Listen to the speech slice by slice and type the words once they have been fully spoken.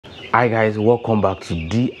Hi guys, welcome back to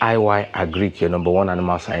DIY Agric, your number one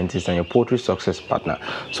animal scientist and your poultry success partner.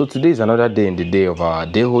 So today is another day in the day of our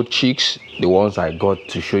day-old chicks, the ones I got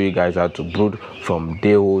to show you guys how to brood from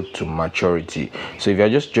day-old to maturity. So if you're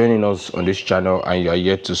just joining us on this channel and you are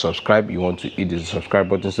yet to subscribe, you want to hit the subscribe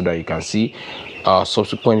button so that you can see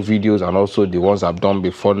subsequent videos and also the ones I've done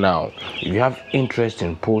before now. If you have interest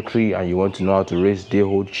in poultry and you want to know how to raise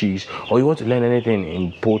day-old chicks, or you want to learn anything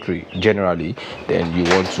in poultry generally, then you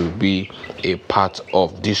want to be a part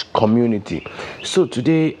of this community. So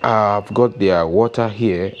today I've got their water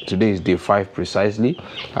here. Today is day 5 precisely.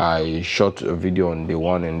 I shot a video on day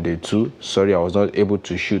 1 and day 2. Sorry, I was not able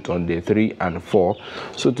to shoot on day 3 and 4.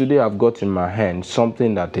 So today I've got in my hand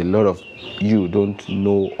something that a lot of you don't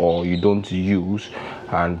know or you don't use,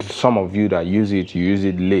 and some of you that use it, you use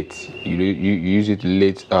it late. You use it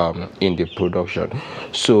late in the production.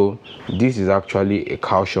 So this is actually a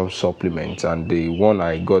calcium supplement, and the one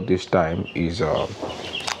I got this time is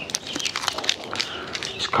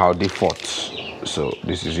it's Cow Default. So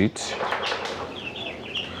this is it.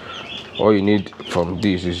 All you need from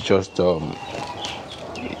this is just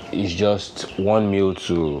 1 meal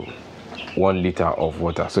to 1 liter of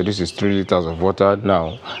water. So this is 3 liters of water.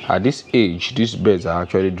 Now at this age, these birds are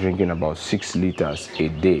actually drinking about 6 liters a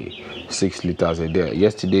day. 6 liters a day.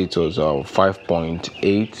 Yesterday it was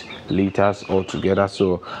 5.8 liters altogether.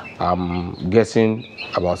 So I'm guessing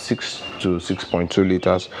about 6 to 6.2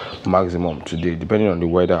 liters maximum today, depending on the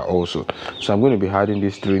weather also. So I'm going to be adding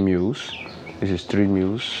these 3 meals. This is 3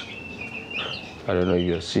 meals. I don't know if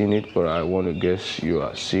you're seeing it, but I want to guess you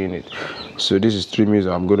are seeing it. So this is 3 meals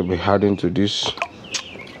I'm going to be adding to this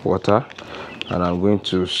water, and I'm going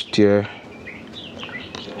to stir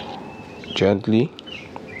gently.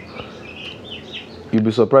 You'll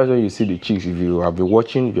be surprised when you see the chicks. If you have been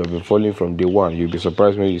watching, if you have been following from day 1, you'll be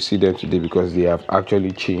surprised when you see them today, because they have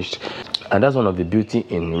actually changed. And that's one of the beauty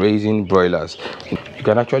in raising broilers. You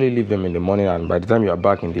can actually leave them in the morning, and by the time you are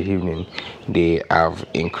back in the evening, they have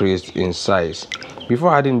increased in size.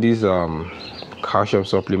 Before adding this calcium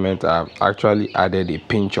supplement, I've actually added a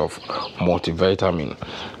pinch of multivitamin.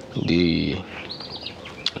 The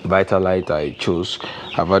Vitalite I chose,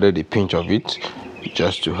 I've added a pinch of it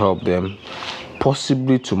just to help them.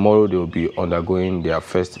 Possibly tomorrow they will be undergoing their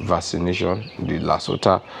first vaccination, the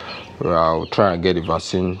Lasota. I'll try and get the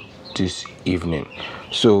vaccine this evening.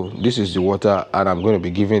 So this is the water, and I'm going to be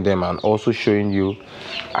giving them and also showing you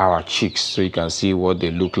our chicks so you can see what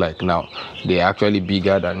they look like now. They're actually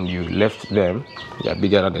bigger than you left them. They're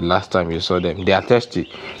bigger than the last time you saw them. They are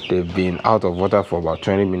thirsty. They've been out of water for about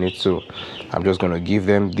 20 minutes. So I'm just going to give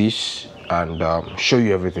them this and show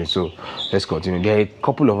you everything. So let's continue. There are a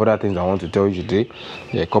couple of other things I want to tell you today.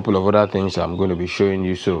 There are a couple of other things I'm going to be showing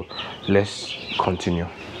you. So let's continue.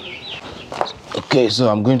 Okay, so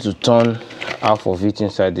I'm going to turn half of it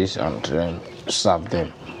inside this and serve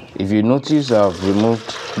them. If you notice, I've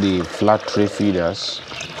removed the flat tray feeders.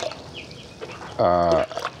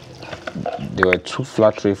 There were 2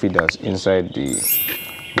 flat tray feeders inside the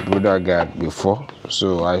brooder guard before,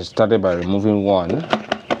 so I started by removing one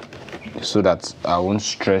so that I won't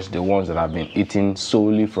stress the ones that have been eating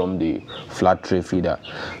solely from the flat tray feeder.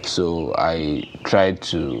 So I tried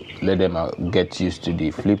to let them get used to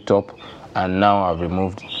the flip top, and now I've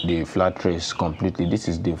removed the flat trays completely. This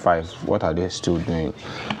is day 5. What are they still doing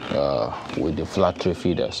with the flat tray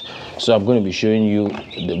feeders? So I'm going to be showing you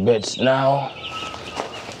the birds now.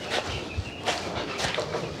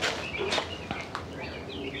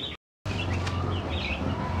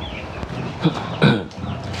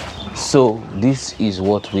 So this is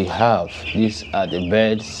what we have. These are the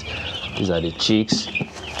birds. These are the chicks.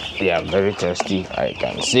 They are very thirsty, I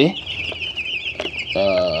can see.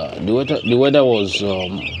 The weather was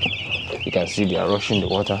you can see they are rushing the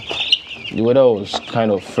water. The weather was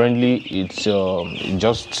kind of friendly. It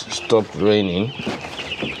just stopped raining,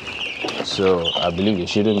 so I believe they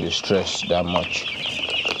shouldn't be stressed that much.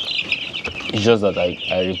 It's just that I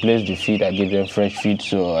replaced the feed. I gave them fresh feed,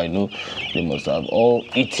 so I know they must have all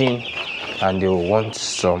eaten and they will want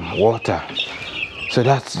some water. So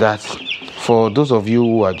that's that. For those of you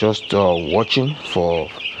who are just watching for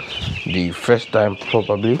the first time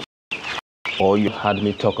probably, or you had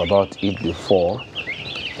me talk about it before,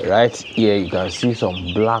 right here you can see some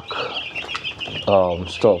black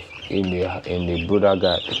stuff in the brooder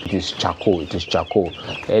guard. It is charcoal.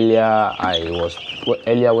 Earlier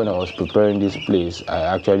when I was preparing this place,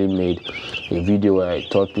 I actually made a video where I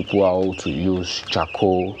taught people how to use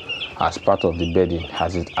charcoal as part of the bedding,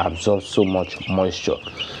 as it absorbs so much moisture.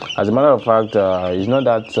 As a matter of fact, it's not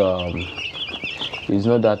that it's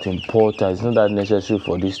not that important, it's not that necessary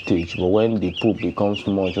for this stage. But when the poop becomes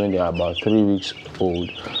much, when they are about 3 weeks old,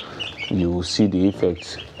 you will see the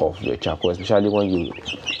effects of the charcoal, especially when you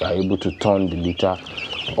are able to turn the litter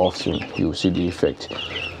often. You will see the effect.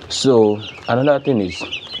 So another thing is,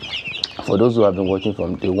 for those who have been watching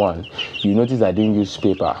from day one, you notice I didn't use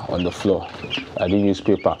paper on the floor. I didn't use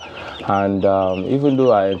paper, and even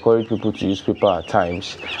though I encourage people to use paper at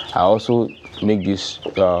times, I also make this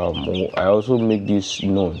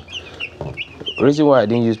known. The reason why I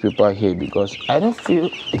didn't use paper here, because I don't feel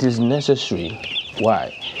it is necessary.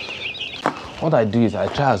 Why? What I do is I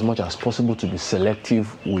try as much as possible to be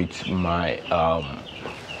selective with my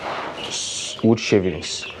wood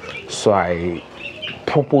shavings. So I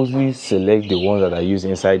purposely select the ones that I use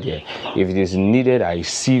inside here. If it is needed, I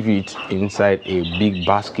sieve it inside a big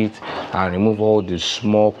basket and remove all the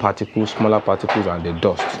smaller particles and the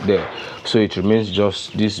dust there, so it remains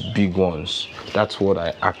just these big ones. That's what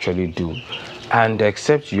I actually do. And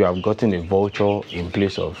except you have gotten a vulture in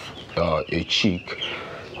place of a chick,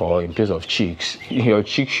 or in place of chicks, your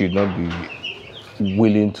chick should not be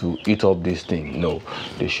willing to eat up this thing. No,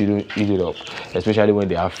 they shouldn't eat it up, especially when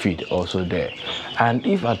they have feed also there. And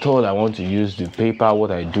if at all I want to use the paper,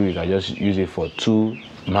 what I do is I just use it for 2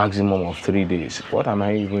 maximum of 3 days. What am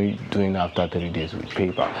I even doing after 3 days with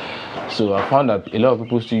paper? So I found that a lot of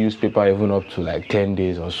people still use paper even up to like 10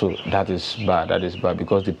 days or so. That is bad. That is bad,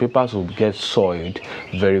 because the papers will get soiled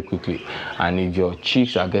very quickly, and if your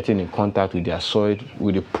chicks are getting in contact with their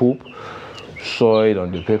with the poop soiled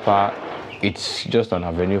on the paper, it's just an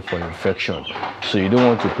avenue for infection. So you don't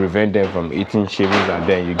want to prevent them from eating shavings and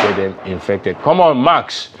then you get them infected. Come on,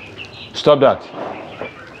 Max, stop that.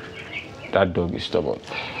 That dog is stubborn.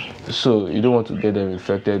 So you don't want to get them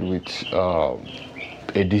infected with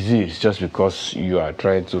a disease just because you are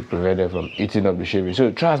trying to prevent them from eating up the shavings.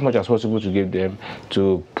 So try as much as possible to give them,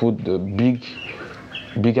 to put the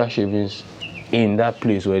bigger shavings in that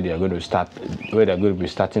place where they are going to start, where they're going to be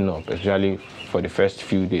starting up, especially for the first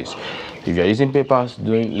few days. If you're using papers,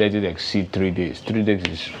 don't let it exceed 3 days. 3 days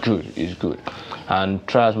is good. And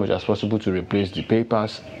try as much as possible to replace the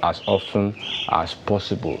papers as often as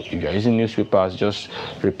possible. If you're using newspapers, just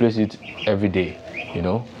replace it every day,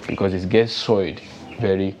 because it gets soiled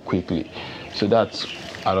very quickly. So that's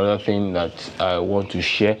another thing that I want to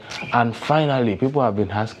share. And finally, people have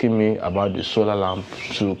been asking me about the solar lamp,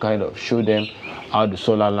 to kind of show them how the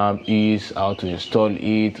solar lamp is, how to install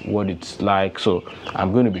it, what it's like. So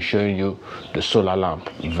I'm going to be showing you the solar lamp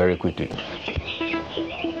very quickly.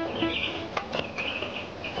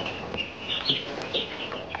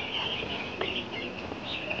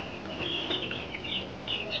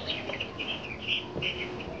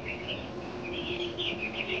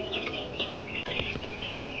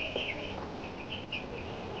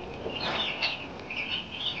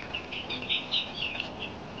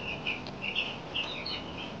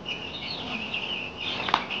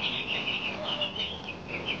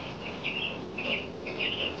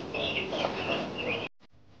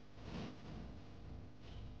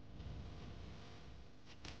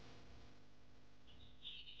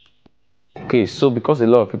 Okay, so because a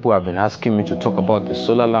lot of people have been asking me to talk about the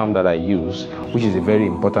solar lamp that I use, which is a very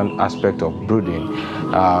important aspect of brooding,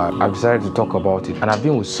 I've decided to talk about it. And I've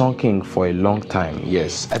been with Sun King for a long time.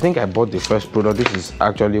 Yes, I think I bought the first product. This is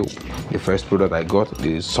actually the first product I got.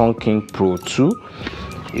 The Sun King Pro 2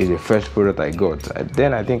 is the first product I got.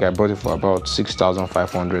 Then I think I bought it for about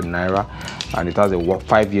 6,500 naira, and it has a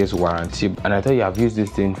 5 years warranty. And I tell you, I've used this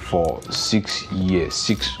thing for 6 years,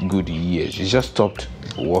 6 good years. It just stopped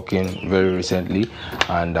working very recently,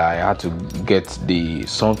 and I had to get the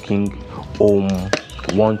Sun King Home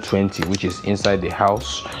 120, which is inside the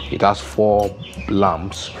house. It has 4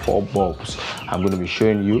 lamps, 4 bulbs. I'm going to be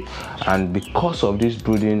showing you. And because of this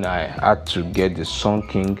brooding, I had to get the Sun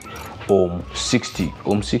King Home 60.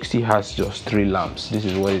 Home 60 has just 3 lamps. This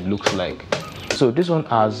is what it looks like. So this one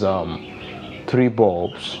has 3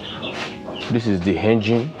 bulbs. This is the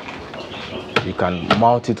engine. You can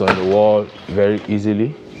mount it on the wall very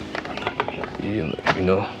easily.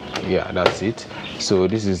 Yeah, that's it. So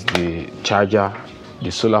this is the charger.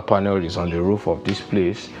 The solar panel is on the roof of this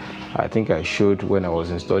place. I think I showed when I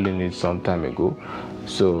was installing it some time ago.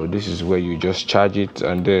 So this is where you just charge it,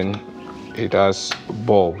 and then it has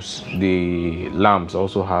bulbs. The lamps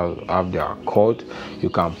also have their cord.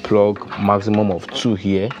 You can plug maximum of 2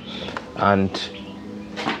 here, and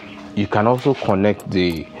you can also connect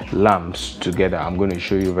the lamps together. I'm going to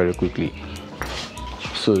show you very quickly.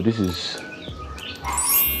 So this is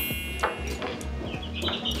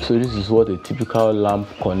what a typical lamp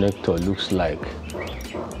connector looks like.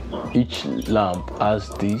 Each lamp has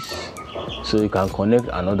this. So you can connect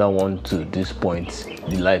another one to this point.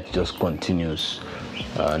 The light just continues.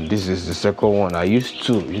 And this is the second one. I used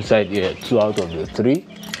 2 inside here, 2 out of the 3.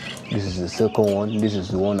 This is the second one. This is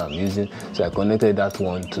the one I'm using. So I connected that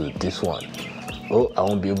one to this one. Oh, I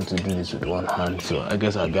won't be able to do this with one hand, so I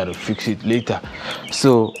guess I gotta fix it later.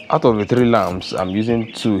 So out of the 3 lamps, I'm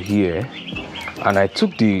using 2 here, and I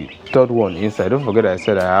took the third one inside. Don't forget I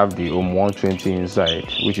said I have the 120 inside,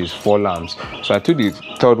 which is 4 lamps. So I took the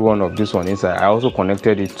third one of this one inside. I also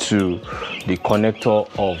connected it to the connector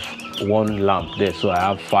of 1 lamp there, so I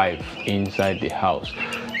have 5 inside the house.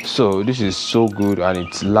 So this is so good, and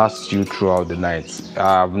it lasts you throughout the night.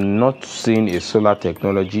 I've not seen a solar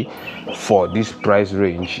technology for this price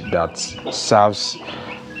range that serves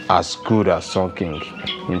as good as Sun King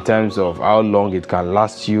in terms of how long it can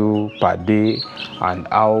last you per day and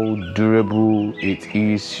how durable it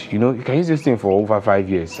is. You know, you can use this thing for over 5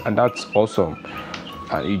 years, and that's awesome.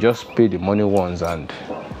 And you just pay the money once and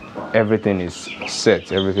everything is set.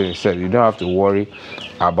 You don't have to worry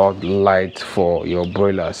about light for your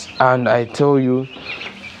broilers. And I tell you,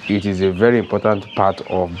 it is a very important part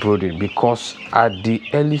of brooding, because at the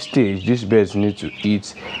early stage these birds need to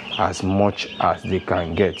eat as much as they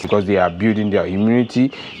can get, because they are building their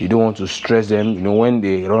immunity. You don't want to stress them. You know, when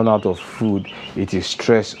they run out of food, it is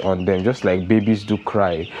stress on them, just like babies do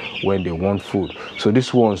cry when they want food. So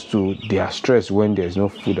these ones too, they are stressed when there's no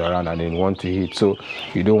food around and they want to eat. So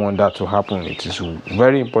you don't want that to happen. It is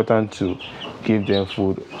very important to give them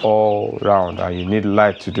food all round, and you need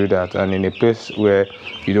light to do that. And in a place where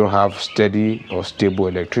you don't have steady or stable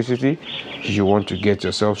electricity, you want to get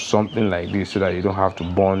yourself something like this so that you don't have to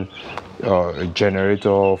burn a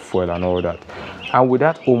generator, fuel and all that. And with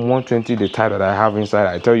that 120, the type that I have inside,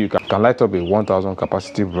 I tell you, can light up a 1000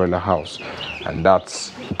 capacity broiler house, and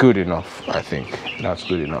that's good enough. I think that's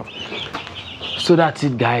good enough. So that's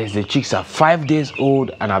it, guys. The chicks are 5 days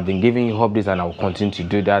old, and I've been giving you updates, and I will continue to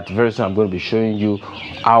do that. Very soon I'm going to be showing you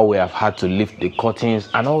how we have had to lift the curtains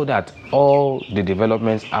and all that, all the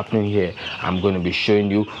developments happening here. I'm going to be showing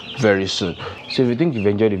you very soon. So if you think you've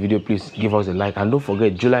enjoyed the video, please give us a like, and don't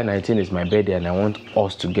forget, July 19 is my birthday, and I want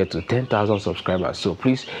us to get to 10,000 subscribers. So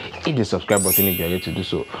please hit the subscribe button if you're yet to do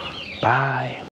so. Bye.